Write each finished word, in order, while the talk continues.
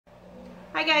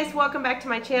Hi guys, welcome back to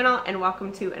my channel and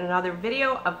welcome to another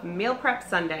video of Meal Prep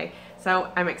Sunday.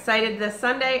 So I'm excited this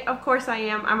Sunday. Of course I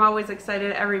am. I'm always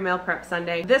excited every Meal Prep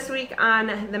Sunday. This week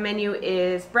on the menu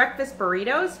is breakfast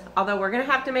burritos, although we're gonna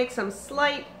have to make some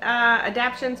slight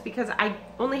adaptations because I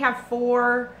only have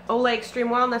 4 Olay Extreme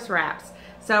Wellness wraps.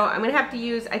 So I'm gonna have to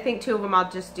use, I think 2 of them I'll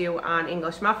just do on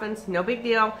English muffins, no big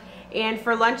deal. And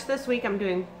for lunch this week, I'm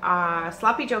doing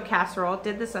Sloppy Joe Casserole.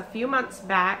 Did this a few months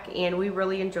back and we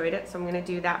really enjoyed it, so I'm gonna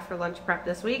do that for lunch prep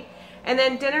this week. And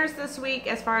then dinners this week,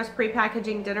 as far as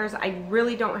pre-packaging dinners, I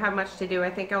really don't have much to do. I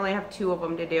think I only have 2 of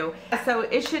them to do. So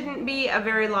it shouldn't be a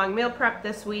very long meal prep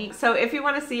this week. So if you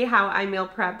wanna see how I meal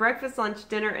prep breakfast, lunch,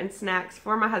 dinner, and snacks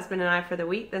for my husband and I for the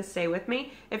week, then stay with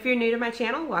me. If you're new to my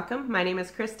channel, welcome. My name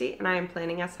is Christy and I am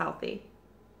Planning Us Healthy.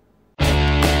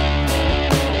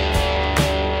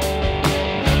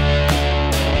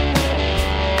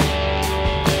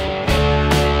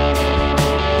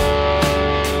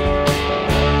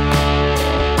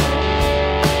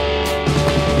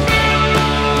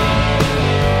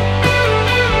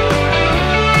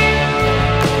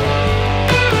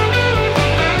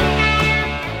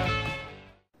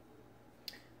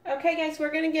 Okay guys,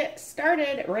 we're gonna get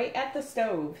started right at the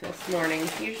stove this morning.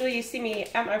 Usually you see me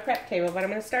at my prep table, but I'm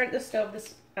gonna start at the stove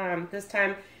this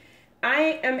time.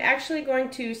 I am actually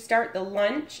going to start the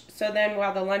lunch, so then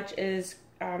while the lunch is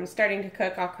starting to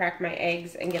cook, I'll crack my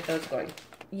eggs and get those going.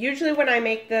 Usually when I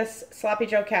make this Sloppy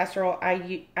Joe Casserole,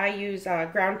 I use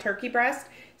ground turkey breast,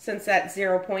 since that's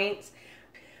 0 points.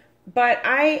 But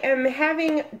I am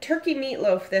having turkey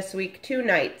meatloaf this week 2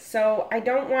 nights, so I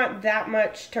don't want that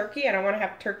much turkey. I don't want to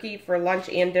have turkey for lunch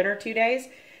and dinner 2 days.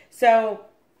 So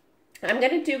I'm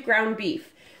going to do ground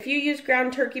beef. If you use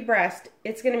ground turkey breast,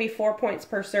 it's going to be 4 points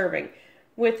per serving.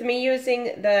 With me using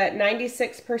the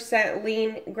 96%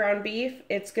 lean ground beef,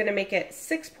 it's going to make it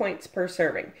 6 points per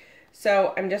serving.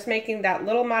 So I'm just making that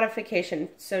little modification.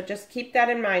 So just keep that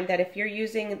in mind, that if you're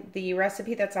using the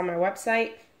recipe that's on my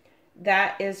website,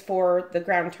 that is for the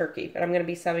ground turkey, but I'm going to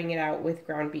be subbing it out with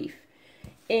ground beef.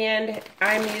 And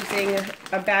I'm using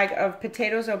a bag of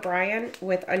potatoes O'Brien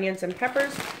with onions and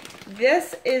peppers.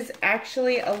 This is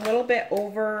actually a little bit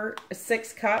over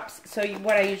 6 cups, so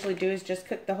what I usually do is just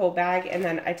cook the whole bag and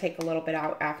then I take a little bit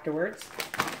out afterwards.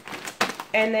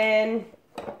 And then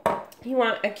you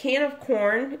want a can of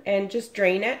corn and just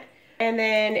drain it. And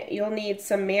then you'll need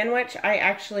some manwich. I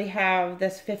actually have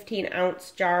this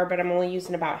 15-ounce jar, but I'm only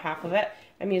using about half of it.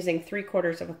 I'm using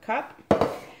 3/4 of a cup.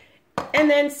 And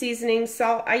then seasoning,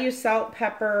 salt. I use salt,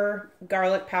 pepper,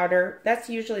 garlic powder. That's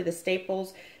usually the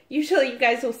staples. Usually you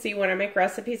guys will see when I make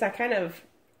recipes, I kind of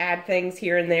add things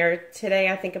here and there. Today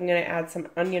I think I'm going to add some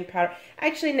onion powder.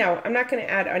 Actually, no, I'm not going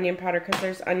to add onion powder because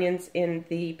there's onions in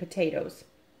the potatoes.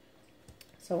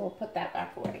 So we'll put that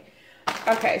back away.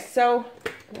 Okay, so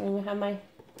I'm going to have my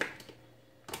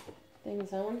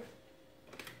things on.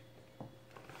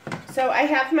 So I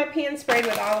have my pan sprayed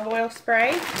with olive oil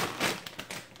spray.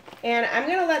 And I'm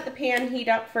going to let the pan heat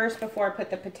up first before I put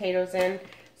the potatoes in.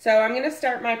 So I'm going to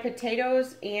start my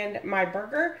potatoes and my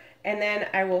burger, and then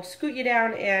I will scoot you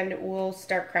down and we'll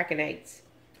start cracking eggs.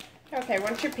 Okay,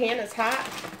 once your pan is hot,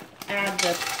 add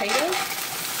the potatoes.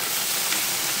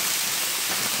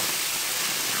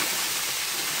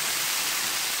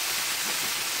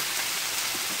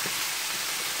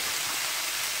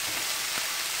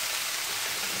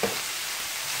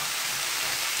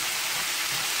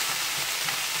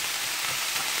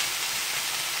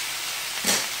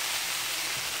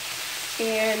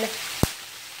 And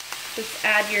just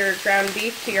add your ground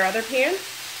beef to your other pan.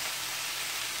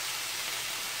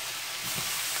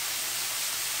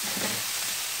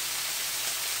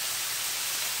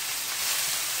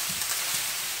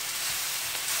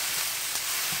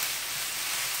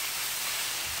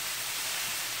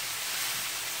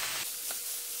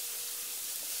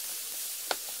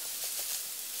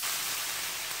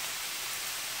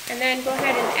 And then go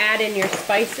ahead and add in your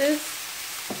spices.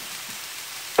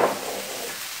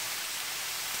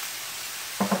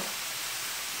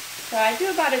 So I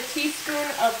do about a teaspoon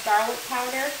of garlic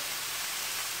powder.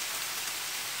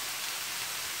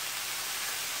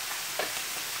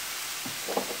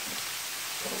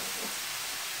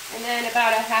 And then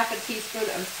about a half a teaspoon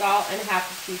of salt and half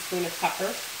a teaspoon of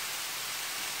pepper.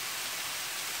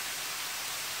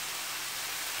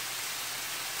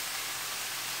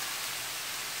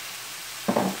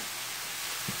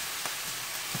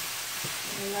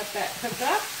 And let that cook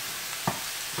up.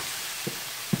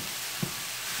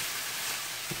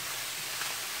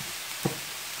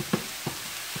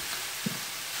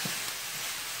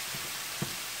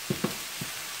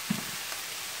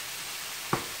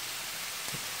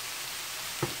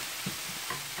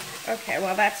 Okay,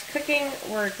 while that's cooking,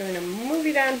 we're going to move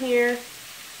you down here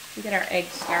and get our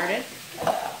eggs started.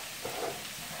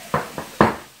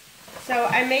 So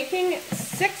I'm making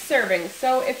 6 servings.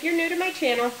 So if you're new to my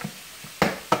channel,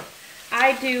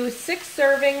 I do 6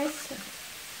 servings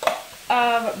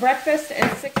of breakfast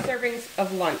and 6 servings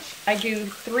of lunch. I do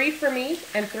 3 for me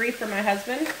and 3 for my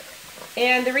husband.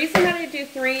 And the reason that I do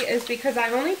 3 is because I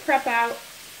only prep out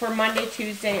for Monday,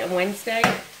 Tuesday, and Wednesday.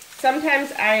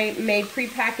 Sometimes I may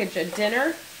prepackage a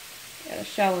dinner. Got a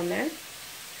shell in there.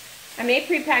 I may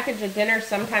prepackage a dinner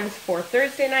sometimes for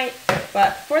Thursday night,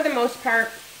 but for the most part,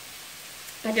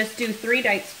 I just do 3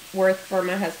 nights worth for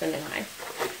my husband and I.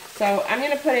 So I'm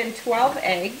going to put in 12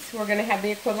 eggs. We're going to have the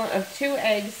equivalent of 2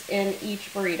 eggs in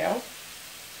each burrito.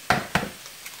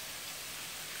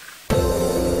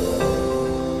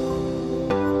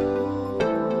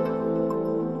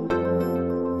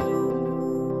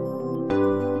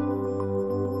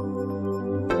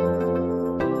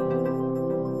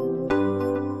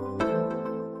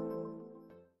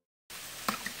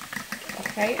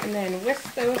 Okay, and then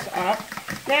whisk those up.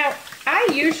 Now, I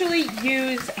usually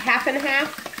use half and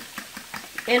half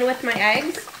in with my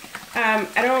eggs.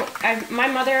 My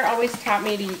mother always taught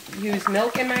me to use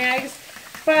milk in my eggs,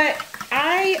 but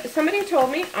somebody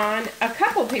told me a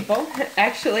couple people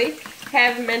actually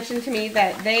have mentioned to me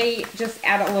that they just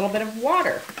add a little bit of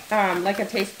water, like a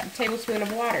tablespoon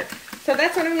of water. So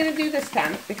that's what I'm going to do this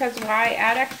time, because why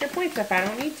add extra points if I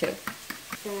don't need to?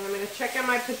 So I'm going to check on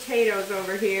my potatoes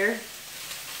over here.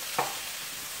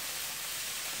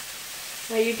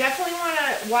 Now you definitely want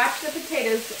to watch the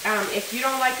potatoes. If you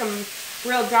don't like them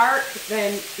real dark,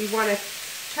 then you want to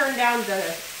turn down the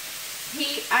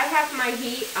heat. I have my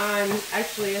heat on,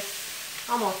 actually it's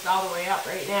almost all the way up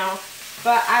right now,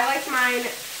 but I like mine,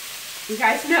 you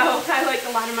guys know, I like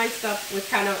a lot of my stuff with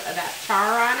kind of that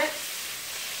char on it.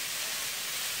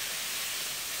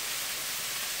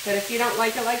 But if you don't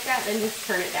like it like that, then just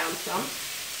turn it down some.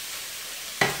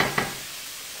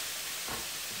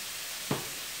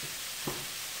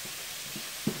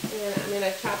 And I'm going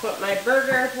to chop up my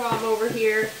burger while I'm over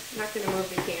here. I'm not going to move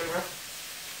the camera.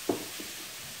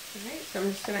 Alright, so I'm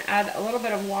just going to add a little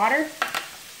bit of water.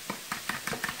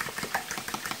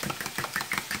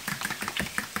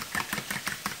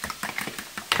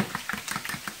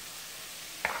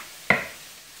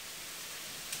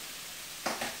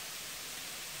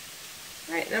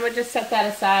 Alright, then we'll just set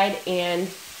that aside and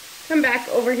come back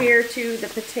over here to the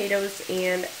potatoes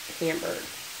and hamburger.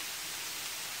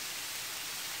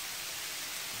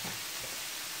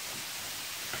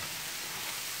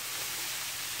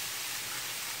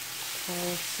 Oh,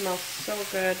 it smells so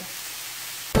good.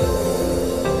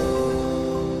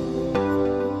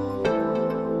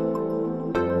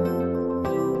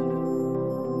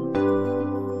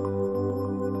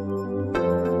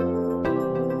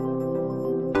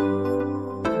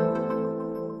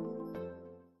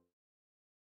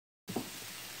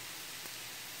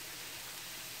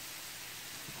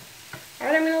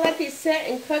 Alright, I'm going to let these sit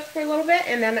and cook for a little bit,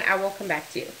 and then I will come back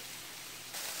to you.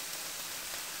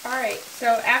 Alright, so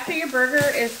after your burger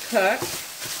is cooked,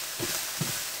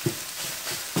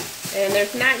 and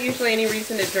there's not usually any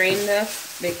reason to drain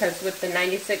this, because with the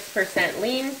 96%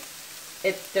 lean,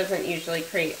 it doesn't usually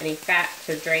create any fat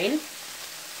to drain.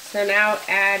 So now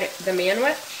add the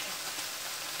MyWW.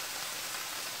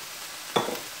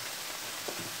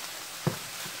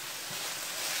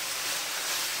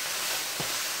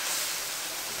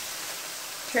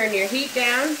 Turn your heat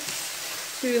down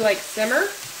to like simmer.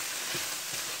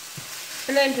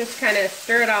 And then just kind of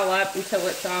stir it all up until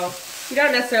it's all, you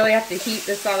don't necessarily have to heat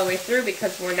this all the way through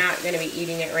because we're not going to be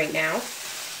eating it right now.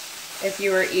 If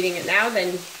you were eating it now,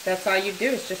 then that's all you do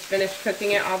is just finish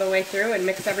cooking it all the way through and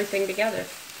mix everything together.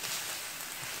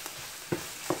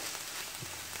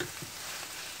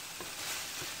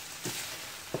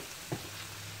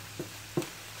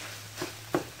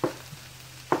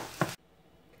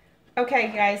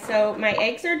 Okay guys, so my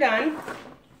eggs are done.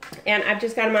 And I've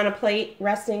just got them on a plate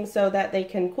resting so that they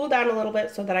can cool down a little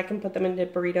bit so that I can put them into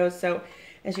burritos. So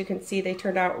as you can see, they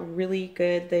turned out really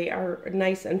good. They are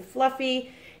nice and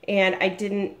fluffy, and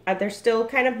they're still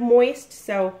kind of moist,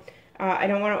 so I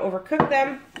don't want to overcook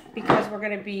them because we're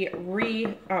going to be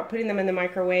putting them in the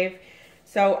microwave.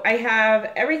 So I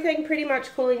have everything pretty much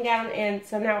cooling down, and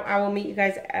so now I will meet you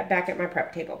guys back at my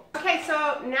prep table. Okay,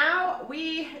 so now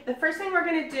the first thing we're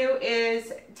going to do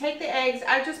is take the eggs.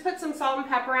 I just put some salt and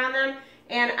pepper on them,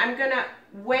 and I'm going to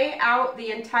weigh out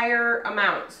the entire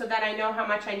amount so that I know how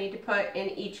much I need to put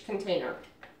in each container.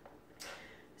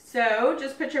 So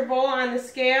just put your bowl on the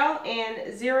scale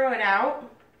and zero it out,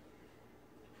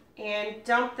 and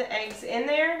dump the eggs in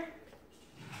there.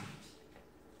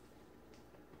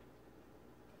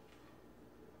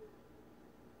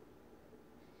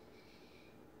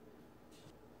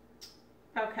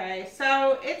 Okay,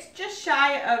 so it's just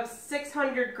shy of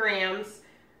 600 grams.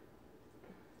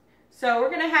 So we're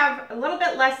going to have a little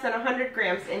bit less than 100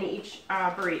 grams in each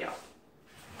burrito.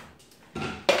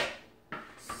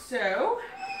 So,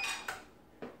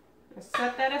 I'll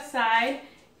set that aside.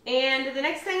 And the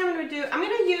next thing I'm going to do, I'm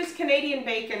going to use Canadian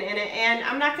bacon in it. And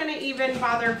I'm not going to even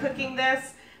bother cooking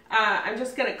this. I'm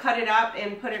just going to cut it up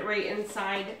and put it right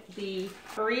inside the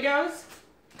burritos.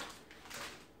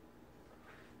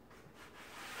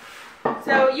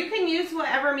 So you can use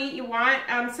whatever meat you want.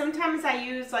 Sometimes I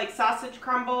use like sausage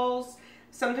crumbles.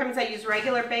 Sometimes I use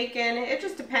regular bacon. It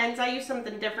just depends. I use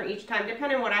something different each time,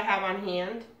 depending on what I have on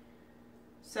hand.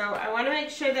 So I want to make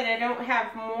sure that I don't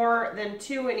have more than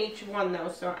 2 in each one though.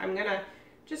 So I'm going to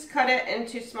just cut it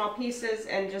into small pieces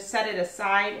and just set it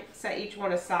aside, set each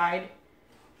one aside.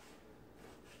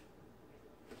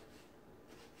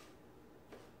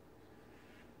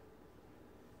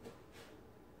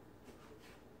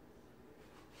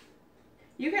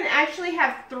 You can actually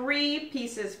have 3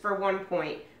 pieces for 1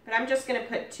 point, but I'm just going to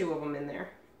put 2 of them in there.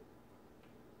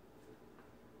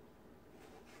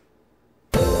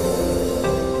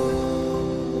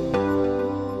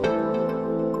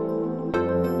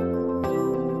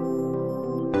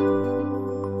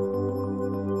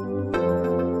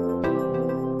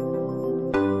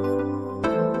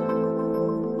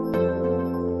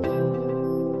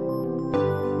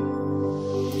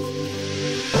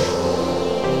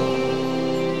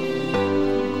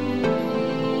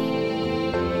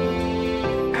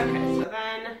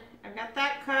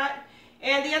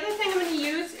 And the other thing I'm going to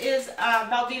use is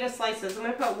Velveeta slices. I'm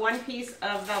going to put 1 piece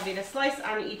of Velveeta slice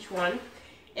on each one.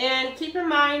 And keep in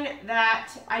mind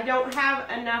that I don't have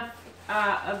enough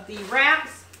of the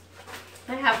wraps.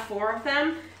 I have 4 of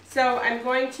them. So I'm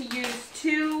going to use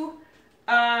 2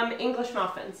 English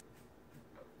muffins.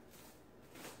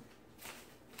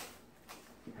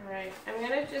 Alright, I'm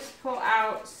going to just pull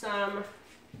out some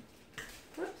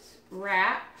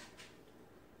wrap.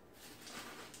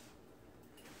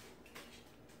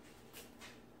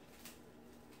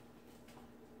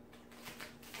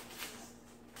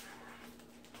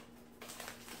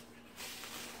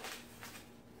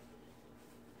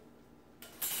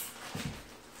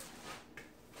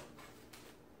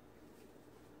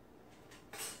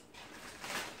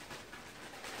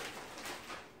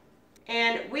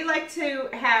 And we like to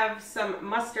have some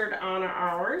mustard on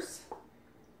ours.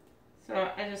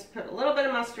 So I just put a little bit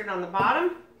of mustard on the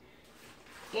bottom.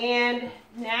 And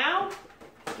now,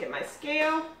 get my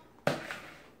scale.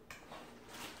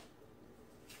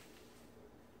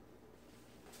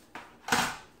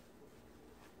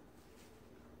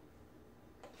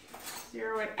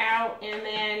 Zero it out and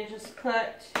then just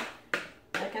put,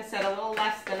 like I said, a little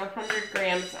less than 100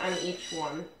 grams on each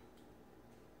one.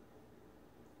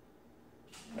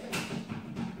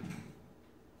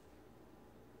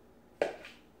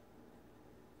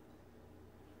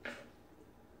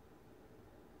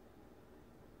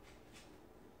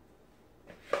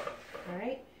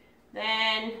 Alright,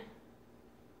 then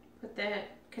put the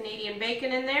Canadian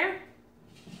bacon in there.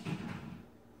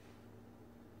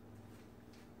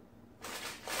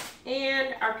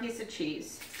 And our piece of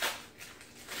cheese.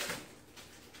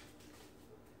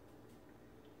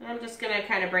 I'm just going to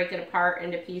kind of break it apart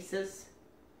into pieces.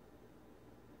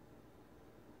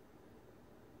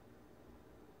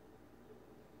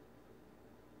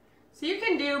 So you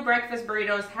can do breakfast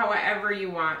burritos however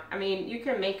you want. I mean, you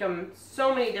can make them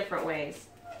so many different ways.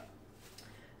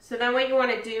 So then what you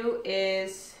want to do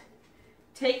is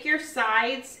take your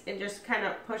sides and just kind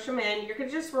of push them in. You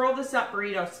can just roll this up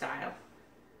burrito style.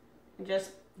 And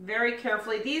just very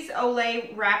carefully. These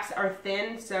Olay wraps are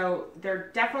thin, so they're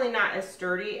definitely not as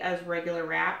sturdy as regular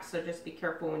wraps. So just be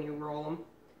careful when you roll them.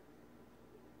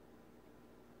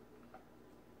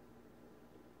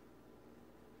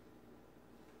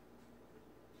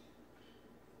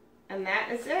 And that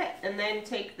is it. And then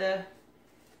take the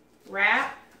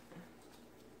wrap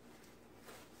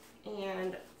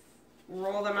and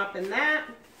roll them up in that.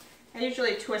 I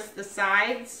usually twist the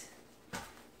sides.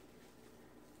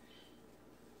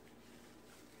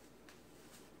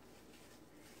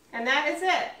 And that is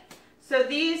it. So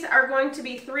these are going to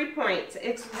be 3 points.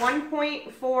 It's 1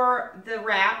 point for the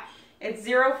wrap, it's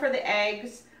 0 for the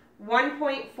eggs, 1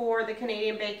 point for the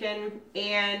Canadian bacon,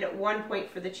 and 1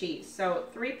 point for the cheese. So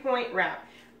 3 point wrap.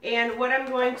 And what I'm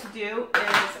going to do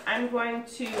is I'm going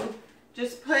to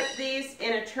just put these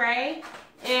in a tray,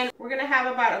 and we're going to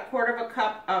have about 1/4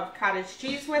 cup of cottage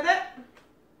cheese with it.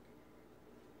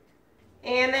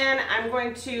 And then I'm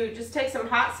going to just take some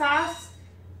hot sauce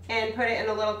and put it in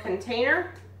a little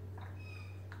container.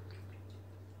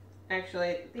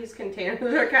 Actually, these containers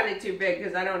are kind of too big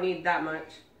because I don't need that much.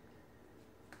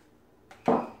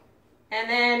 And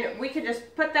then we can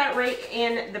just put that right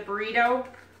in the burrito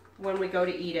when we go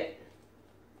to eat it.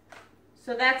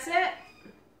 So that's it.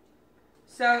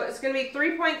 So it's going to be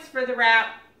 3 points for the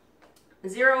wrap,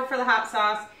 0 for the hot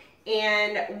sauce,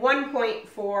 and 1 point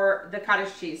for the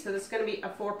cottage cheese. So this is going to be a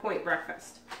 4-point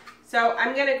breakfast. So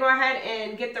I'm going to go ahead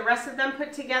and get the rest of them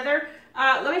put together.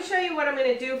 Let me show you what I'm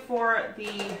going to do for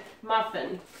the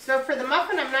muffin. So for the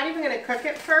muffin, I'm not even going to cook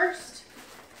it first.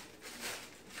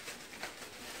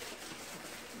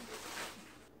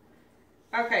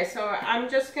 Okay, so I'm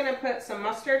just going to put some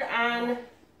mustard on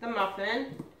the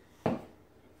muffin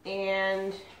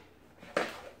and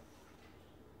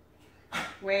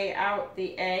weigh out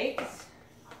the eggs.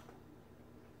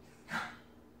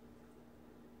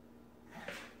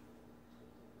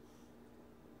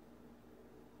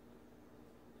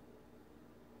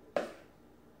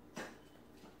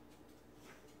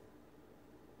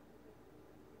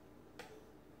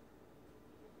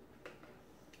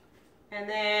 And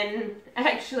then,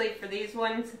 actually for these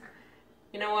ones,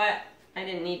 you know what? I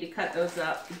didn't need to cut those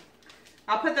up.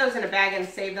 I'll put those in a bag and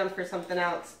save them for something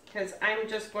else because I'm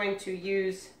just going to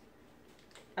use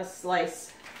a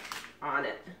slice on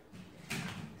it.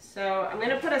 So I'm going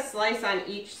to put a slice on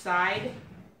each side.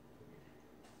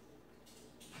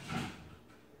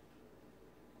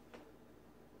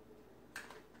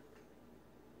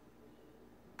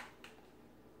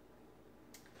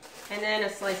 And then a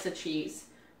slice of cheese.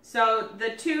 So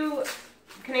the 2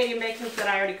 Canadian bacons that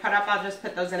I already cut up, I'll just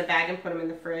put those in a bag and put them in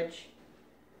the fridge.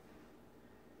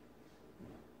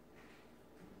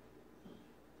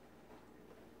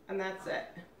 And that's it.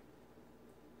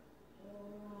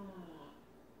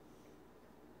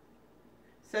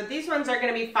 So these ones are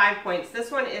going to be 5 points. This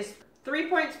one is 3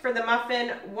 points for the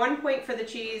muffin, 1 point for the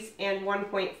cheese, and 1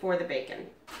 point for the bacon.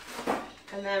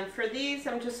 And then for these,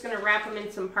 I'm just going to wrap them in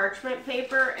some parchment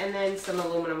paper and then some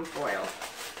aluminum foil.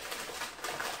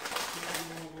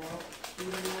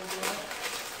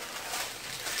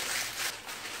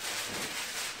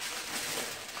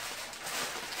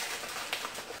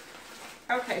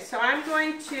 Okay, so I'm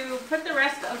going to put the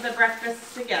rest of the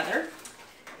breakfast together.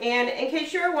 And in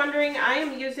case you're wondering, I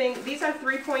am using, these are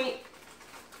 3-point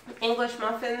English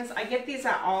muffins. I get these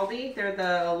at Aldi. They're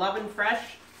the Love and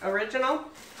Fresh original,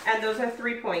 and those are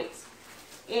 3 points.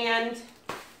 And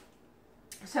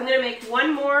so I'm going to make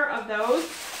 1 more of those,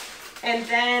 and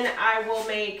then I will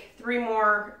make 3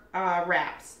 more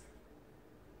wraps.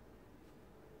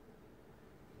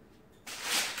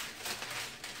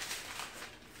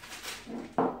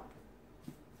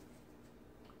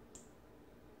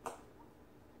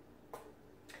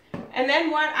 And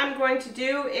then what I'm going to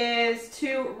do is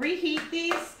to reheat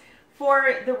these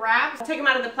for the wraps. I'll take them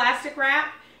out of the plastic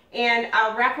wrap and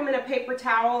I'll wrap them in a paper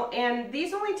towel, and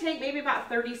these only take maybe about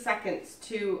 30 seconds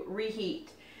to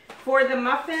reheat. For the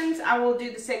muffins, I will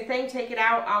do the same thing. Take it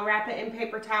out, I'll wrap it in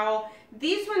paper towel.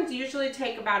 These ones usually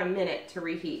take about a minute to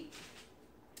reheat.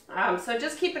 So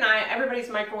just keep an eye. Everybody's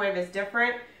microwave is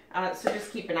different, so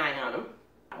just keep an eye on them.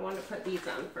 I want to put these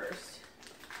on first.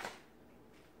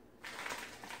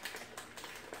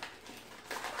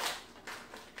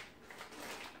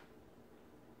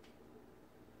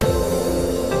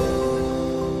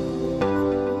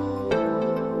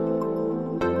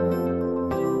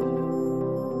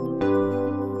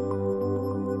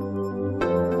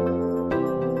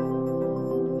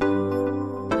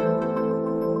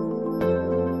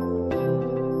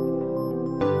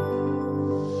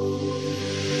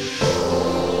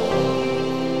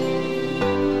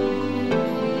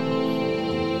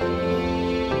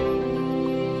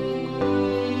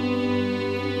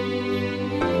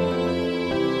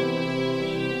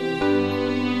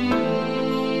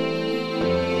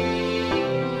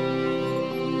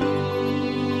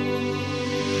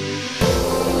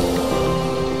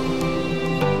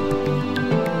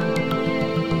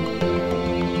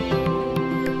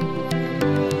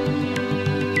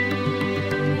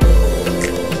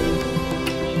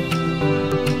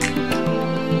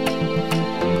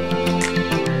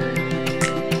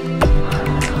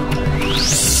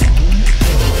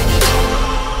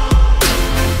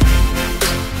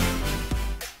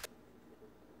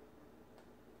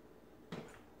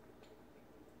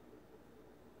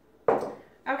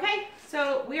 Okay,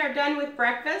 so we are done with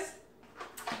breakfast.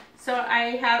 So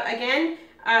I have, again,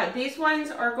 these ones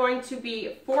are going to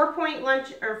be 4-point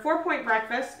lunch, or 4-point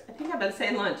breakfast. I think I've been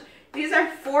saying lunch. These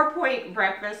are 4-point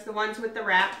breakfast, the ones with the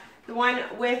wrap. The one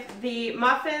with the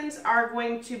muffins are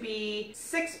going to be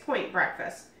 6-point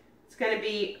breakfast. It's going to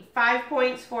be 5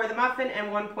 points for the muffin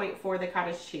and 1 point for the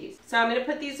cottage cheese. So I'm going to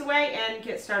put these away and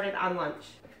get started on lunch.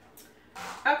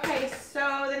 Okay,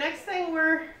 so the next thing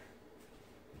we're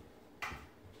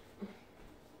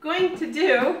going to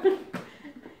do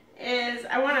is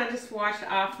I want to just wash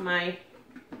off my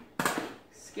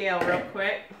scale real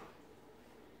quick.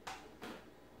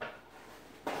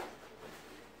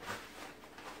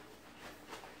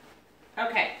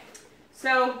 Okay,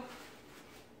 so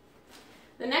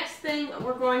the next thing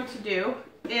we're going to do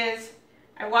is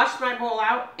I washed my bowl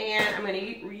out and I'm going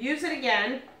to use it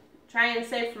again. Try and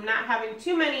save from not having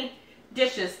too many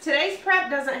dishes. Today's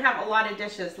prep doesn't have a lot of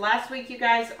dishes. Last week, you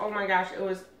guys, oh my gosh, it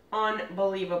was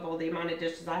unbelievable the amount of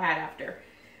dishes I had after.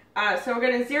 So we're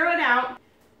going to zero it out.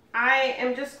 I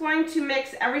am just going to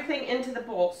mix everything into the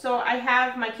bowl. So I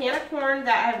have my can of corn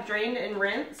that I have drained and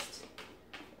rinsed.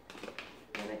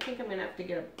 And I think I'm going to have to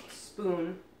get a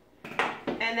spoon.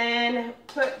 And then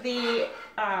put the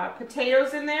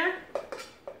potatoes in there.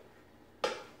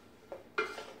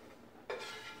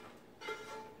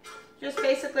 Just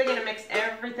basically going to mix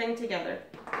everything together.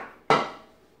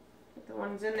 Put the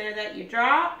ones in there that you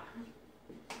drop.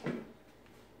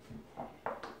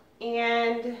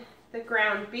 And the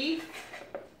ground beef.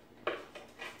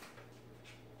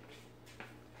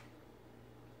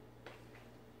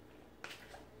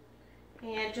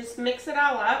 And just mix it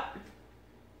all up.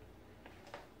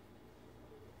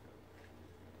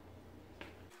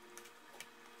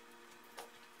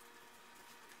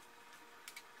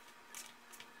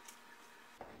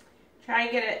 Try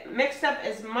and get it mixed up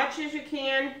as much as you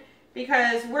can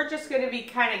because we're just going to be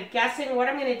kind of guessing what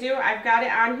I'm going to do. I've got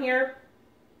it on here.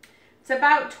 It's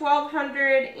about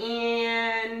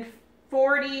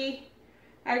 1240,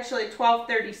 actually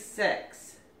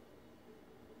 1236.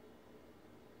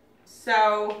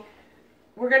 So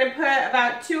we're going to put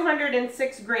about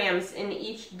 206 grams in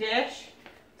each dish.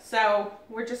 So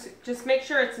we're just make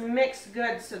sure it's mixed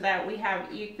good so that we have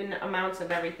even amounts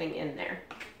of everything in there.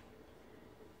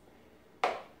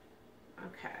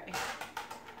 Okay,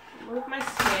 move my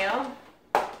scale,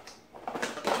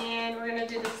 and we're going to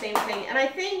do the same thing. And I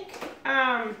think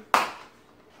I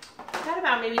thought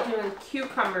about maybe doing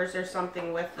cucumbers or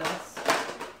something with this.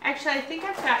 Actually, I think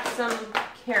I've got some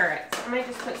carrots. I might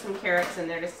just put some carrots in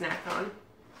there to snack on.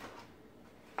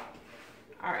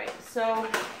 All right, so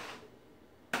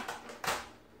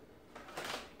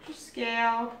just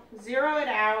scale, zero it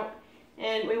out.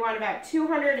 And we want about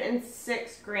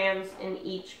 206 grams in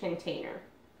each container.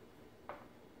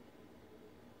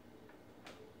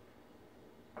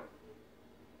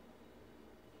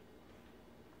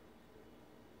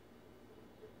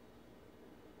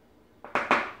 All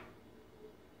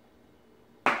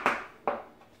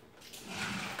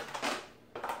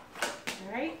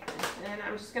right, and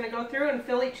I'm just going to go through and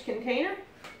fill each container.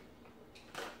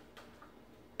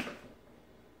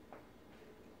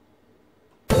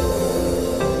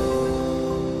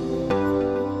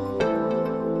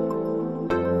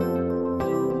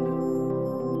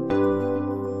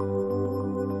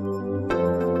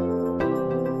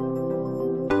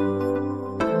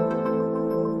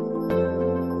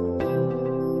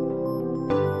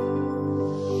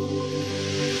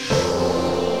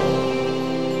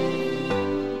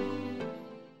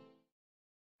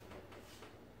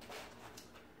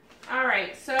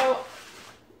 Alright, so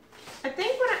I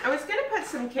think I was going to put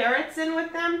some carrots in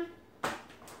with them,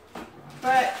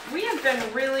 but we have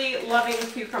been really loving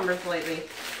cucumbers lately.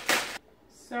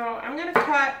 So I'm going to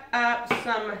cut up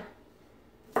some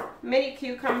mini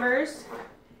cucumbers,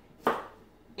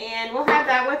 and we'll have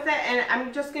that with it, and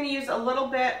I'm just going to use a little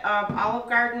bit of Olive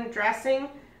Garden dressing.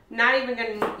 I'm not even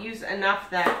going to use enough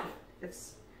that it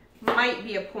might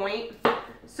be a point.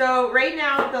 So right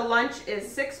now the lunch is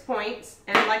 6 points,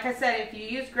 and like I said, if you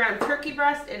use ground turkey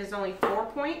breast, it is only 4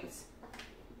 points.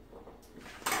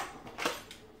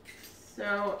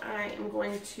 So I am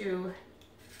going to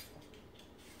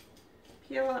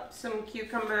peel up some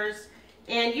cucumbers,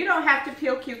 and you don't have to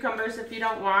peel cucumbers if you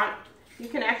don't want. You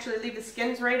can actually leave the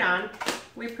skins right on.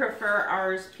 We prefer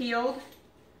ours peeled.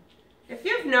 If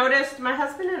you've noticed, my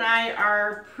husband and I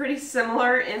are pretty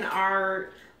similar in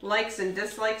our likes and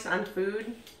dislikes on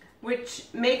food, which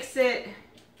makes it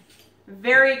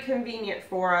very convenient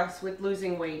for us with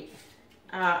losing weight.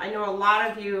 I know a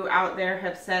lot of you out there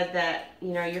have said that, you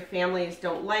know, your families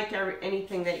don't like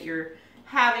anything that you're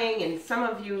having, and some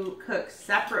of you cook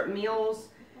separate meals.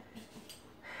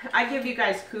 I give you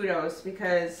guys kudos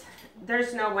because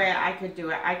there's no way I could do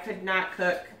it. I could not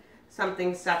cook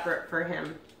something separate for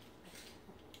him.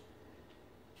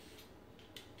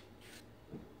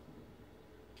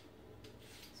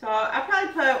 So I'll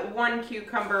probably put 1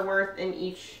 cucumber worth in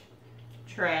each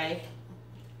tray.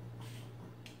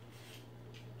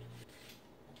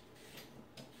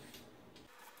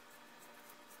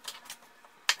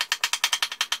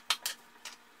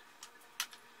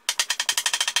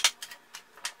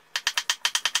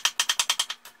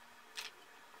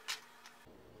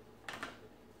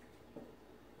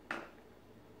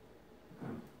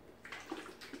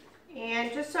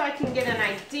 And just so I can get an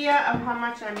idea of how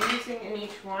much I'm using in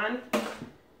each one,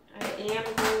 I am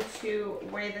going to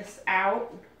weigh this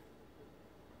out.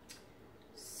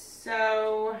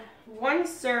 So 1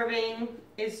 serving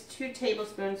is 2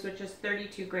 tablespoons, which is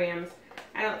 32 grams.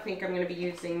 I don't think I'm going to be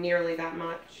using nearly that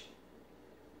much.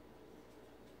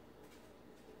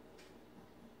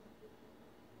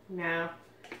 No,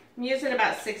 I'm using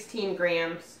about 16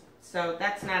 grams, so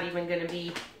that's not even going to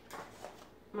be,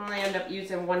 I'm going to end up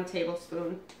using 1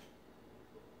 tablespoon.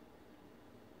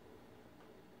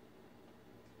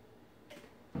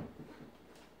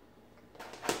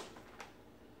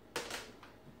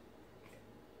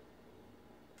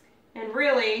 And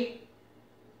really,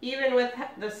 even with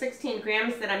the 16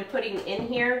 grams that I'm putting in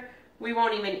here, we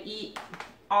won't even eat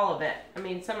all of it. I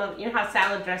mean, some of, you know how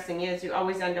salad dressing is, you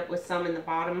always end up with some in the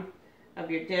bottom of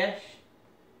your dish.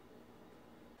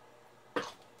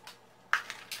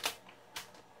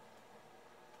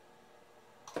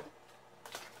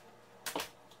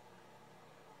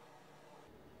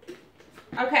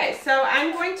 Okay, so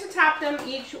I'm going to top them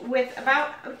each with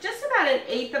just about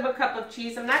 1/8 of a cup of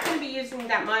cheese. I'm not going to be using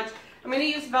that much. I'm going to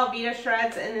use Velveeta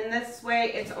shreds, and in this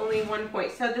way it's only 1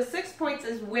 point. So the 6 points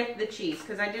is with the cheese,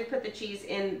 because I did put the cheese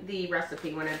in the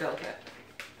recipe when I built it.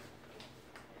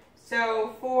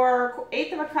 So for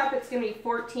 1/8 of a cup, it's going to be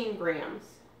 14 grams.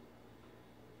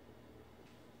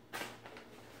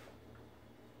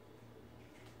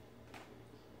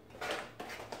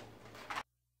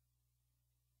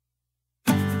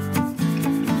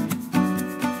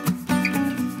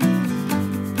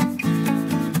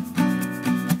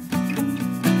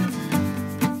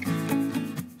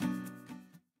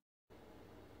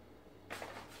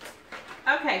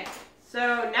 Okay,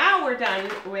 so now we're done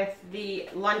with the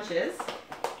lunches,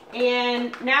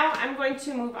 and now I'm going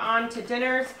to move on to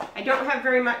dinners. I don't have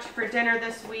very much for dinner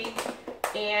this week,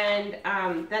 and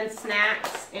then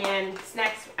snacks, and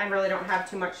snacks I really don't have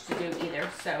too much to do either.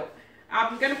 So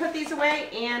I'm going to put these away,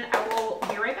 and I will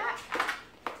be right back.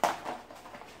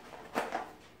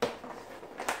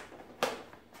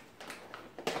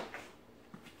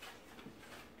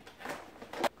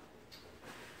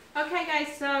 Okay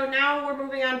guys, so now we're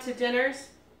moving on to dinners.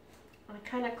 I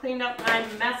kind of cleaned up my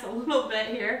mess a little bit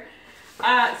here.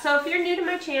 So if you're new to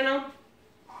my channel,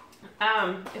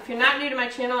 if you're not new to my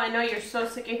channel, I know you're so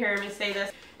sick of hearing me say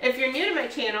this. If you're new to my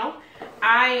channel,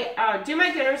 I do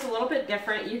my dinners a little bit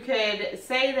different. You could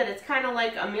say that it's kind of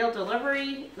like a meal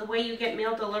delivery, the way you get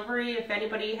meal delivery. If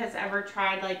anybody has ever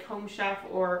tried like Home Chef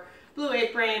or Blue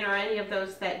Apron or any of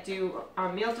those that do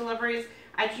meal deliveries,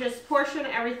 I just portion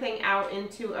everything out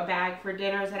into a bag for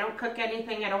dinners. I don't cook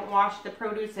anything. I don't wash the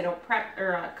produce. I don't prep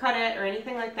or cut it or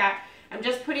anything like that. I'm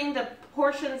just putting the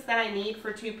portions that I need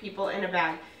for 2 people in a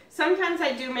bag. Sometimes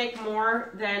I do make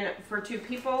more than for 2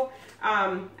 people.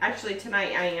 Actually,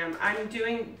 tonight I am. I'm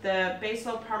doing the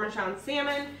BASIL-PARMESAN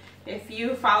salmon. If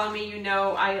you follow me, you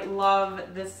know I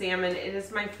love this salmon. It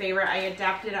is my favorite. I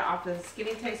adapted it off of the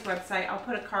Skinny Taste website. I'll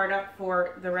put a card up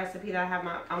for the recipe that I have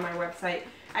on my website.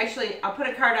 Actually, I'll put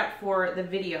a card up for the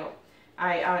video.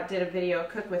 I did a video,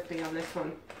 cook with me on this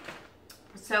one.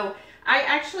 So I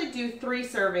actually do 3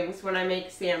 servings when I make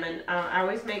salmon. I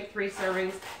always make 3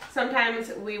 servings.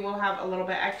 Sometimes we will have a little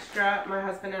bit extra, my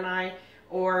husband and I,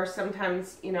 or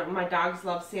sometimes, you know, my dogs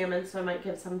love salmon, so I might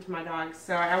give some to my dogs.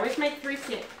 So I always make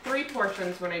 3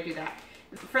 portions when I do that.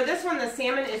 For this one, the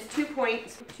salmon is 2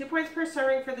 points. 2 points per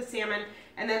serving for the salmon,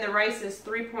 and then the rice is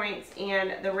 3 points,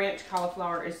 and the ranch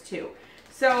cauliflower is 2.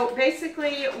 So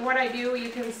basically what I do, you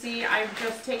can see I've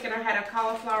just taken a head of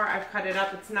cauliflower, I've cut it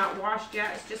up, it's not washed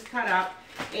yet, it's just cut up,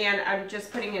 and I'm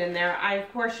just putting it in there. I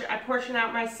portion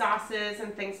out my sauces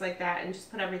and things like that and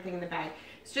just put everything in the bag.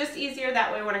 It's just easier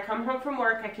that way when I come home from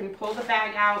work, I can pull the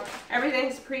bag out,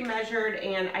 everything's pre-measured,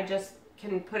 and I just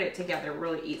can put it together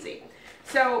really easy.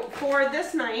 So for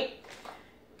this night,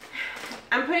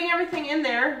 I'm putting everything in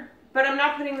there, but I'm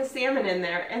not putting the salmon in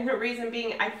there, and the reason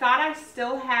being, I thought I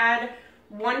still had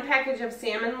 1 package of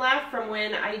salmon left from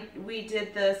when we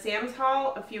did the Sam's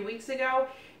haul a few weeks ago,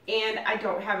 and I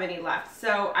don't have any left.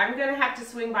 So I'm going to have to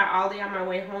swing by Aldi on my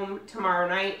way home tomorrow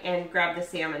night and grab the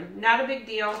salmon. Not a big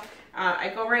deal.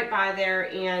 I go right by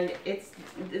there, and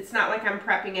it's not like I'm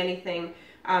prepping anything.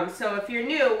 So if you're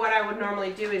new, what I would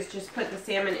normally do is just put the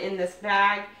salmon in this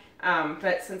bag,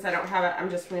 But since I don't have it, I'm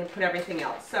just going to put everything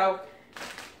else. So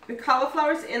the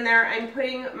cauliflower's in there. I'm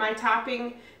putting my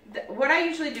topping. What I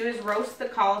usually do is roast the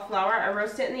cauliflower. I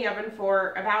roast it in the oven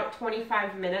for about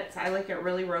 25 minutes. I like it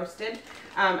really roasted.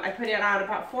 I put it on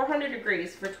about 400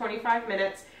 degrees for 25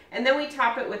 minutes. And then we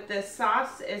top it with this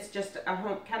sauce. It's just a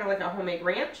kind of like a homemade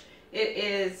ranch. It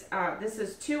is, this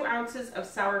is 2 ounces of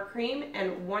sour cream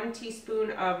and 1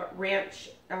 teaspoon of ranch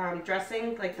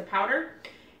dressing, like the powder.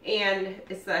 And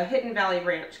it's the Hidden Valley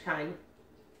Ranch kind.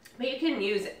 But you can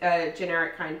use a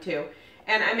generic kind too.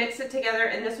 And I mix it together,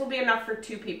 and this will be enough for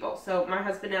 2 people. So my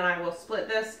husband and I will split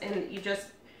this, and you just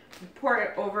pour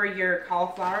it over your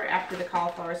cauliflower after the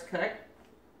cauliflower is cooked.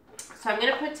 So I'm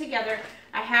going to put together,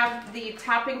 I have the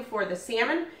topping for the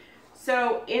salmon.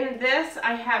 So in this,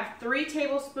 I have 3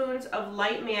 tablespoons of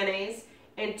light mayonnaise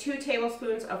and 2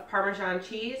 tablespoons of Parmesan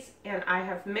cheese, and I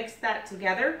have mixed that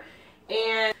together.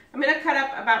 And I'm going to cut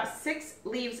up about 6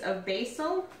 leaves of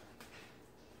basil.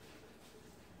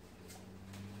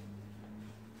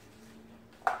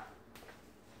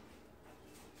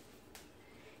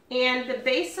 And the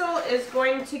basil is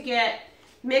going to get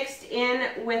mixed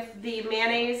in with the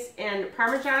mayonnaise and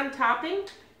Parmesan topping.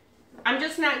 I'm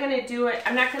just not going to do it,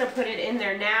 I'm not going to put it in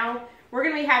there now. We're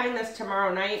going to be having this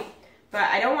tomorrow night, but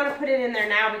I don't want to put it in there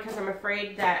now because I'm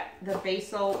afraid that the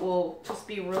basil will just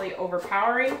be really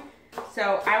overpowering.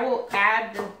 So I will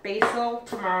add the basil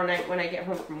tomorrow night when I get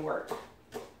home from work.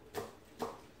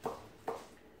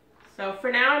 So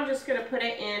for now, I'm just going to put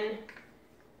it in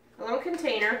a little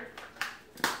container.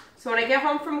 So when I get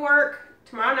home from work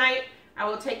tomorrow night, I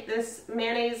will take this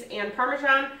mayonnaise and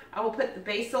Parmesan. I will put the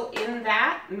basil in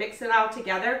that, mix it all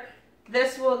together.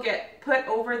 This will get put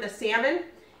over the salmon.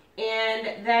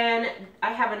 And then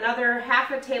I have another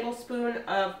 ½ a tablespoon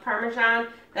of Parmesan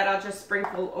that I'll just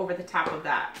sprinkle over the top of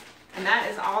that. And that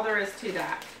is all there is to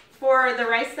that. For the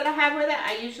rice that I have with it,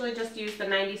 I usually just use the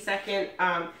 90-second.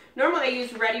 Normally I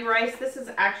use ready rice. This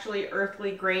is actually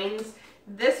Earthly Grains.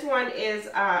 This one is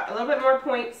a little bit more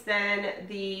points than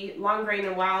the long grain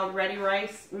and wild ready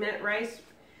rice, minute rice.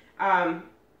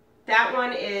 That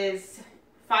one is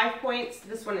 5 points.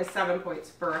 This one is 7 points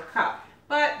for a cup.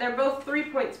 But they're both 3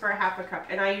 points for a ½ a cup,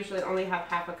 and I usually only have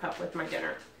 ½ a cup with my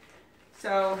dinner.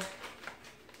 So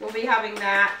we'll be having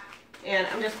that, and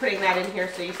I'm just putting that in here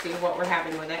so you see what we're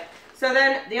having with it. So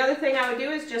then the other thing I would do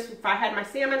is just, if I had my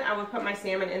salmon, I would put my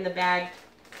salmon in the bag,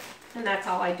 and that's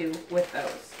all I do with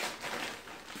those.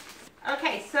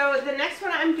 Okay, so the next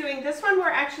one I'm doing, this one we're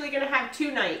actually going to have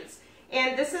 2 nights.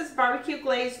 And this is barbecue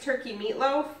glazed turkey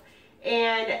meatloaf.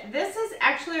 And this is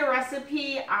actually a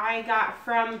recipe I got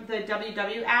from the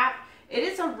WW app. It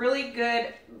is a really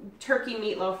good turkey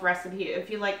meatloaf recipe if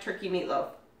you like turkey meatloaf.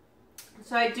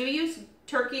 So I do use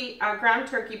turkey, ground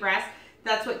turkey breast.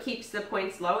 That's what keeps the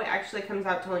points low. It actually comes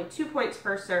out to only 2 points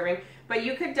per serving. But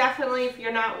you could definitely, if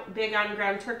you're not big on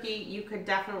ground turkey, you could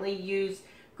definitely use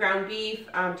ground beef.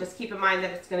 Just keep in mind that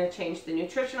it's going to change the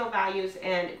nutritional values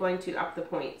and going to up the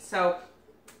points. So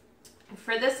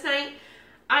for this night,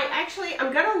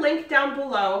 I'm going to link down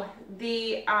below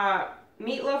the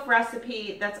meatloaf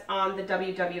recipe that's on the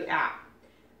WW app.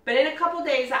 But in a couple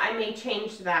days, I may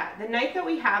change that. The night that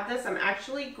we have this, I'm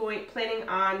actually planning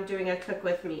on doing a cook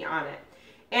with me on it.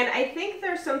 And I think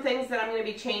there's some things that I'm going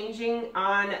to be changing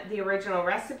on the original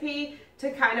recipe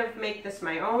to kind of make this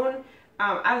my own.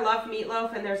 I love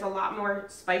meatloaf, and there's a lot more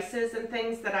spices and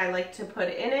things that I like to put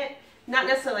in it. Not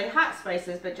necessarily hot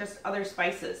spices, but just other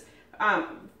spices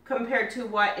compared to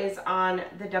what is on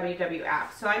the WW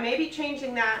app. So I may be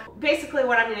changing that. Basically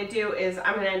what I'm going to do is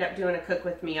I'm going to end up doing a cook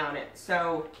with me on it.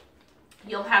 So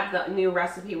you'll have the new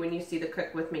recipe when you see the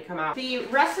cook with me come out. The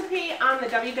recipe on the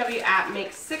WW app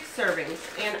makes 6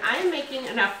 servings, and I'm making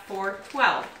enough for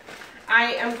 12.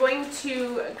 I am going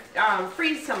to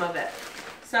freeze some of it.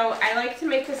 So I like to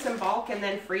make this in bulk and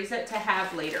then freeze it to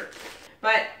have later.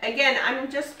 But again,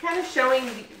 I'm just kind of showing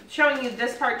you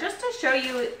this part just to show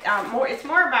you more. It's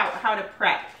more about how to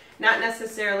prep, not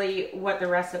necessarily what the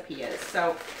recipe is.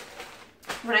 So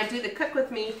when I do the cook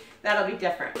with me, that'll be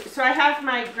different. So I have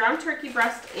my ground turkey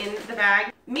breast in the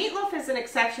bag. Meatloaf is an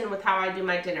exception with how I do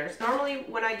my dinners. Normally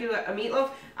when I do a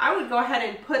meatloaf, I would go ahead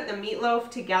and put the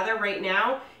meatloaf together right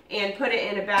now and put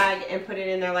it in a bag and put it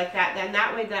in there like that. Then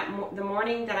that way, the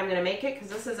morning that I'm going to make it, because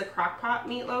this is a crock pot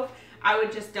meatloaf, I would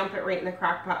just dump it right in the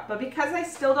crock pot. But because I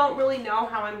still don't really know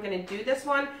how I'm going to do this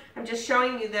one, I'm just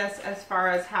showing you this as far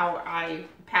as how I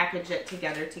package it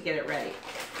together to get it ready.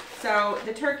 So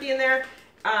the turkey in there,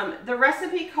 the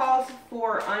recipe calls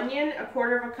for onion,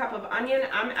 1/4 cup of onion.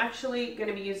 I'm actually going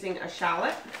to be using a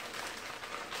shallot.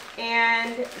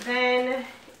 And then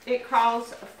it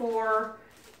calls for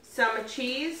some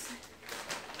cheese.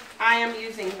 I am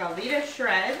using Velveeta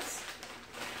shreds.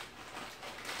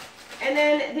 And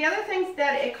then the other things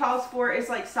that it calls for is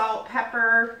like salt,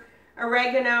 pepper,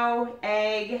 oregano,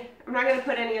 egg. I'm not going to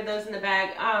put any of those in the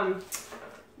bag.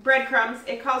 Breadcrumbs.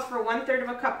 It calls for 1/3 of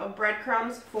a cup of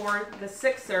breadcrumbs for the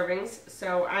 6 servings.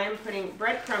 So I am putting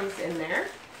breadcrumbs in there.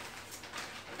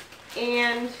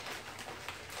 And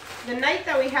the night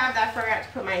that we have that, I forgot to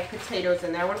put my potatoes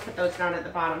in there. I want to put those down at the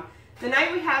bottom. The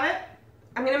night we have it,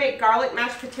 I'm going to make garlic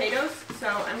mashed potatoes. So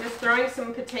I'm just throwing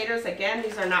some potatoes. Again,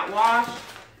 these are not washed.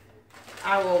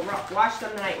 I will wash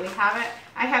them the night we have it.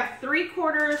 I have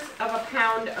 3/4 of a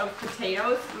pound of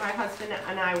potatoes. My husband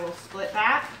and I will split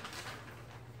that.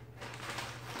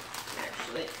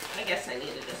 Actually, I guess I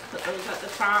need to just put those at the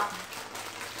top.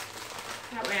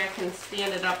 That way I can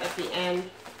stand it up at the end.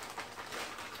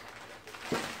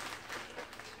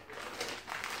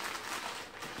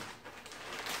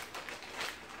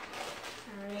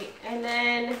 Alright, and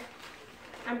then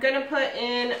I'm going to put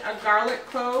in a garlic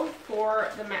clove for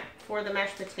the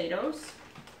mashed potatoes.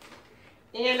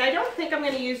 And I don't think I'm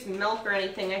going to use milk or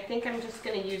anything. I think I'm just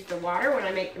going to use the water when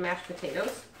I make the mashed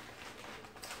potatoes.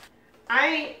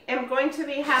 I am going to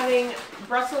be having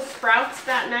Brussels sprouts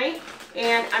that night,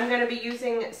 and I'm going to be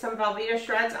using some Velveeta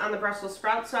shreds on the Brussels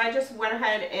sprouts. So I just went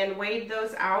ahead and weighed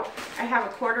those out. I have a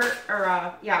quarter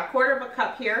of a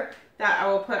cup here that I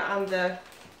will put on the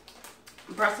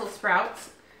Brussels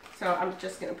sprouts. So I'm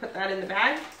just going to put that in the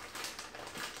bag.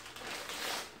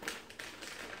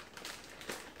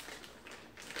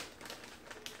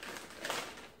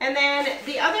 And then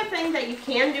the other thing that you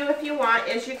can do if you want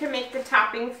is you can make the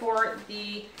topping for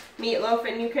the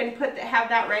meatloaf, and you can have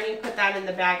that ready and put that in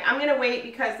the bag. I'm going to wait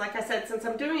because, like I said, since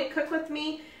I'm doing it cook with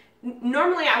me,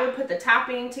 normally I would put the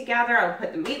topping together, I would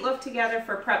put the meatloaf together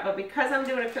for prep, but because I'm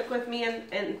doing a cook with me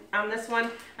and on this one,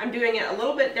 I'm doing it a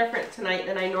little bit different tonight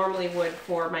than I normally would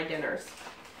for my dinners.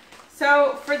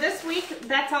 So for this week,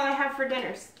 that's all I have for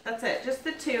dinners. That's it, just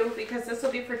the 2, because this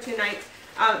will be for 2 nights.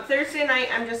 Thursday night,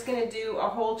 I'm just going to do a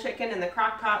whole chicken in the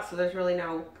crock pot, so there's really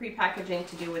no pre-packaging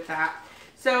to do with that.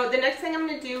 So the next thing I'm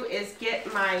going to do is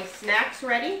get my snacks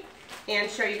ready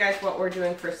and show you guys what we're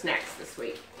doing for snacks this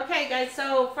week. Okay guys,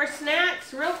 so for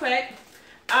snacks, real quick,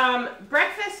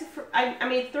 breakfast, I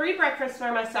made 3 breakfasts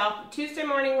for myself. Tuesday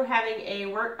morning we're having a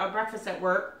breakfast at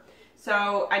work,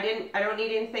 so I don't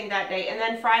need anything that day. And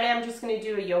then Friday I'm just going to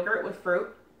do a yogurt with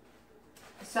fruit.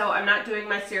 So I'm not doing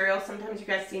my cereal. Sometimes you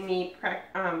guys see me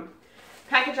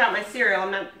package out my cereal. I'm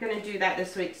not going to do that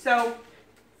this week. So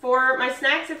for my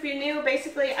snacks, if you're new,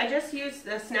 basically I just use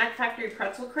the Snack Factory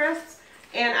pretzel crisps,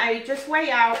 and I just weigh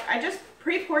out, I just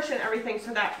pre-portion everything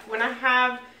so that when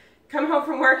I come home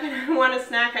from work and I want a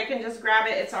snack, I can just grab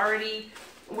it. It's already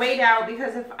weighed out,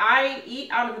 because if I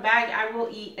eat out of the bag, I will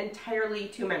eat entirely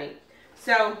too many.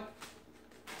 So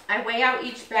I weigh out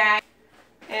each bag.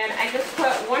 And I just put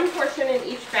 1 portion in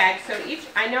each bag. So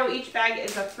I know each bag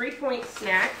is a 3-point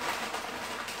snack.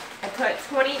 I put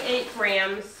 28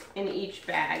 grams in each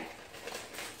bag.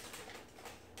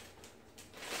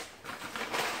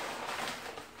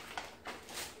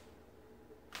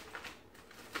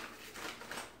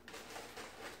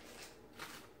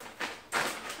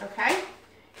 Okay.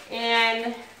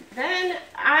 And then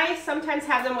I sometimes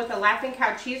have them with a Laughing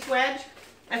Cow cheese wedge.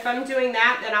 If I'm doing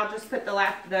that, then I'll just put the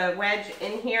wedge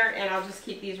in here, and I'll just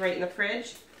keep these right in the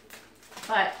fridge.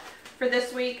 But for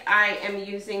this week, I am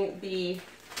using the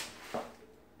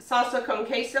salsa con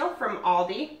queso from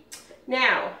Aldi.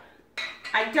 Now,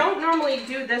 I don't normally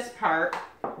do this part.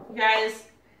 You guys,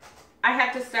 I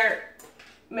have to start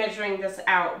measuring this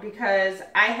out, because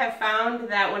I have found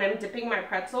that when I'm dipping my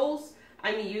pretzels,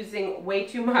 I'm using way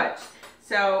too much.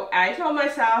 So I told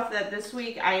myself that this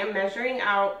week I am weighing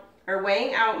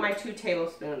out my 2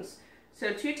 tablespoons.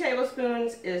 So 2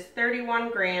 tablespoons is 31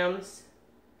 grams.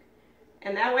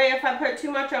 And that way, if I put too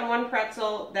much on one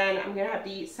pretzel, then I'm going to have to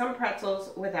eat some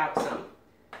pretzels without some.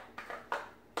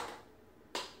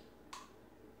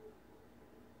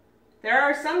 There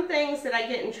are some things that I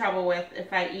get in trouble with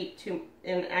if I eat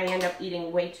and I end up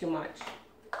eating way too much.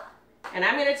 And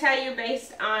I'm going to tell you,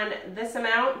 based on this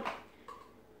amount,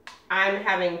 I'm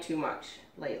having too much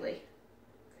lately.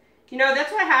 You know,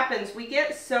 that's what happens. We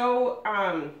get so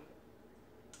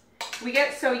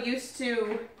used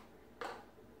to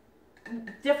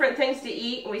different things to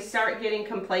eat, and we start getting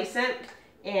complacent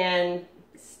and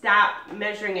stop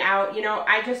measuring out. You know,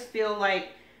 I just feel like,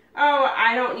 oh,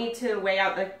 I don't need to weigh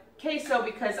out the queso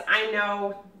because I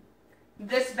know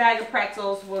this bag of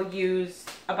pretzels will use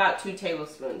about 2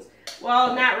 tablespoons.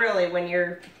 Well, not really when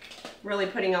you're really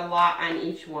putting a lot on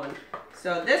each one.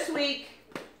 So this week,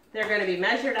 they're going to be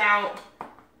measured out,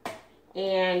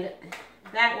 and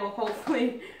that will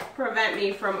hopefully prevent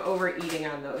me from overeating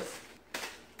on those.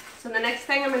 So the next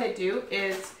thing I'm going to do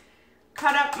is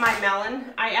cut up my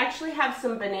melon. I actually have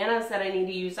some bananas that I need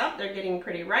to use up. They're getting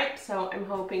pretty ripe, so I'm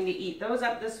hoping to eat those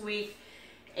up this week.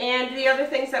 And the other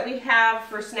things that we have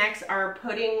for snacks are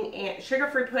pudding, and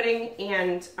sugar-free pudding,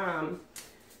 and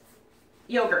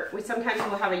yogurt. We sometimes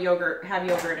will have yogurt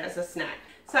as a snack.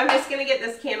 So I'm just going to get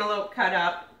this cantaloupe cut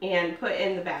up and put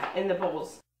in the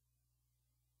bowls.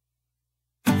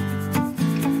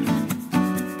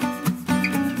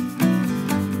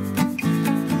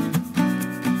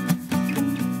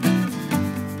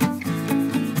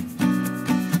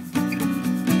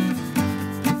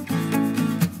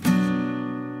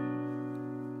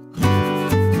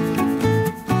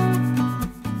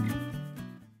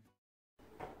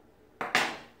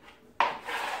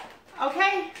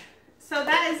 Okay, so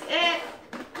that is it.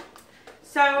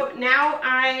 So now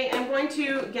I am going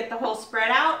to get the whole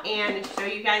spread out and show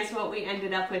you guys what we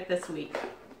ended up with this week.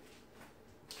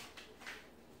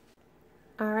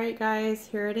 Alright guys,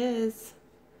 here it is.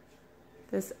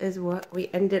 This is what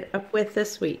we ended up with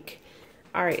this week.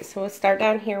 Alright, so we'll start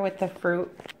down here with the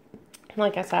fruit.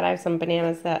 Like I said, I have some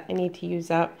bananas that I need to use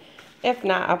up. If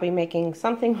not, I'll be making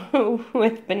something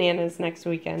with bananas next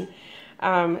weekend.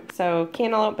 So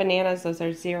cantaloupe bananas, those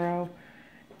are 0.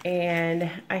 And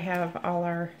I have all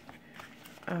our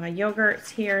yogurts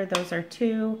here, those are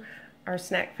 2. Our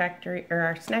snack factory, or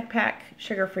our snack pack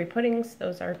sugar-free puddings,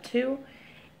 those are 2.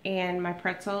 And my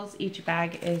pretzels, each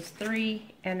bag is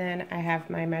 3. And then I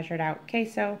have my measured out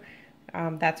queso.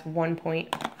 That's 1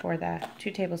 point for the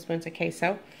 2 tablespoons of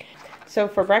queso. So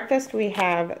for breakfast, we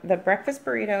have the breakfast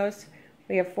burritos.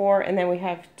 We have 4, and then we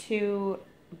have 2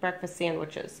 breakfast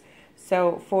sandwiches.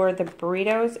 So for the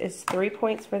burritos is 3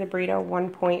 points for the burrito, 1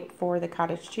 point for the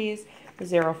cottage cheese,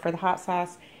 0 for the hot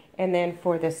sauce. And then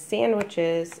for the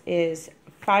sandwiches is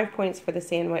 5 points for the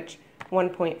sandwich, 1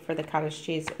 point for the cottage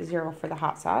cheese, 0 for the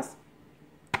hot sauce.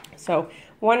 So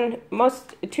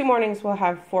 2 mornings we'll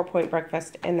have 4-point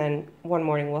breakfast, and then 1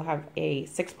 morning we'll have a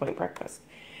 6-point breakfast.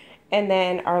 And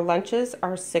then our lunches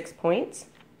are 6 points.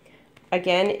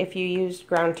 Again, if you used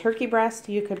ground turkey breast,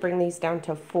 you could bring these down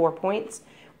to 4 points.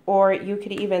 Or you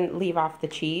could even leave off the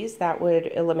cheese. That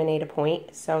would eliminate a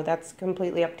point. So that's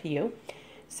completely up to you.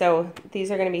 So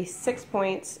these are going to be 6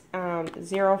 points,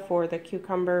 0 for the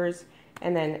cucumbers,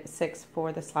 and then 6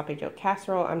 for the Sloppy Joe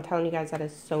Casserole. I'm telling you guys, that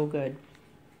is so good.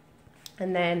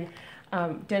 And then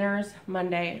dinners,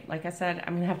 Monday, like I said,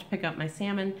 I'm going to have to pick up my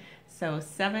salmon. So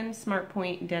 7 Smart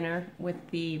Point dinner with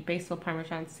the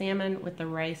Basil-Parmesan salmon with the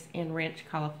rice and ranch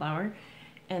cauliflower.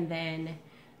 And then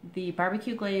the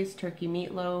barbecue glazed turkey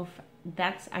meatloaf,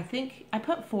 that's, I think, I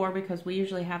put 4 because we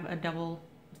usually have a double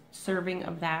serving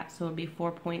of that, so it would be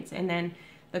 4 points. And then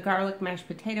the garlic mashed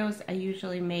potatoes, I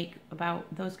usually make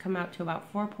those come out to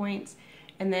about 4 points.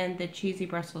 And then the cheesy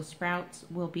Brussels sprouts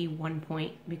will be 1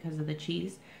 point because of the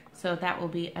cheese. So that will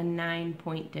be a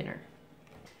 9-point dinner.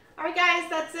 Alright guys,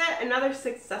 that's it. Another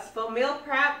successful meal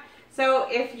prep. So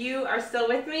if you are still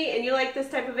with me and you like this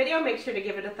type of video, make sure to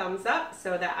give it a thumbs up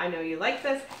so that I know you like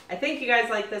this. I think you guys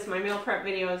like this. My meal prep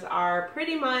videos are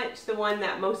pretty much the one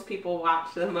that most people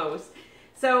watch the most.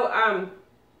 So I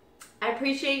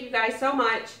appreciate you guys so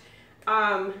much.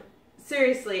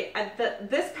 Seriously,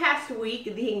 this past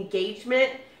week, the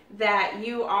engagement that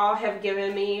you all have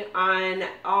given me on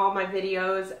all my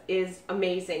videos is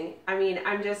amazing. I mean,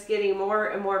 I'm just getting more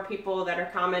and more people that are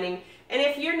commenting. And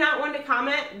if you're not one to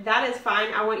comment, that is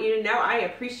fine. I want you to know I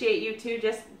appreciate you too.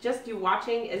 Just you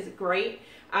watching is great.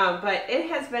 But it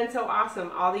has been so awesome,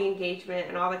 all the engagement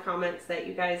and all the comments that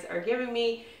you guys are giving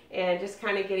me, and just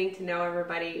kind of getting to know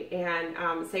everybody.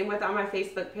 And same with on my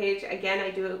Facebook page. Again,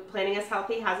 I do Planning Us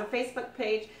Healthy has a Facebook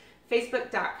page,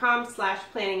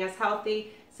 facebook.com/planningishealthy.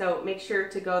 So make sure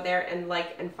to go there and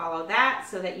like and follow that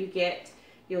so that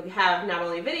you'll have not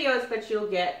only videos, but you'll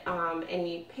get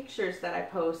any pictures that I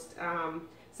post.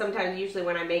 Sometimes, usually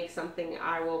when I make something,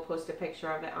 I will post a picture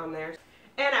of it on there.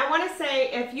 And I want to say,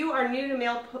 if you are new to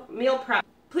meal prep,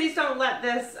 please don't let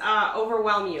this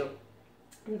overwhelm you.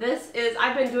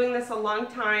 I've been doing this a long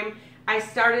time. I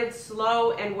started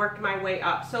slow and worked my way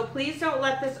up. So please don't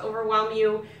let this overwhelm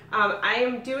you. I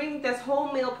am doing this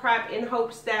whole meal prep in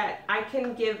hopes that I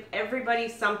can give everybody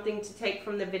something to take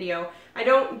from the video. I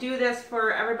don't do this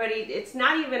for everybody. It's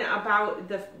not even about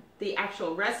the the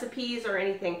actual recipes or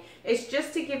anything. It's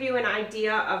just to give you an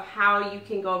idea of how you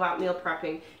can go about meal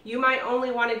prepping. You might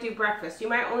only want to do breakfast. You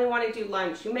might only want to do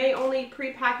lunch. You may only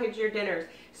pre-package your dinners.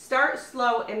 Start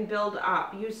slow and build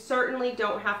up. You certainly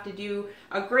don't have to do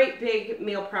a great big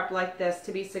meal prep like this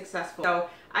to be successful. So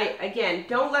again,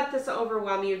 don't let this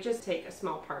overwhelm you. Just take a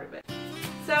small part of it.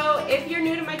 So if you're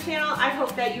new to my channel, I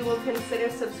hope that you will consider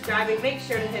subscribing. Make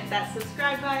sure to hit that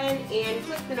subscribe button and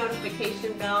click the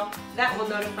notification bell. That will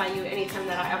notify you anytime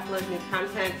that I upload new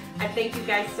content. I thank you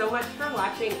guys so much for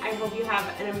watching. I hope you have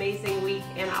an amazing week,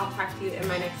 and I'll talk to you in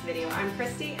my next video. I'm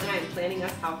Christy, and I'm planning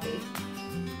us healthy.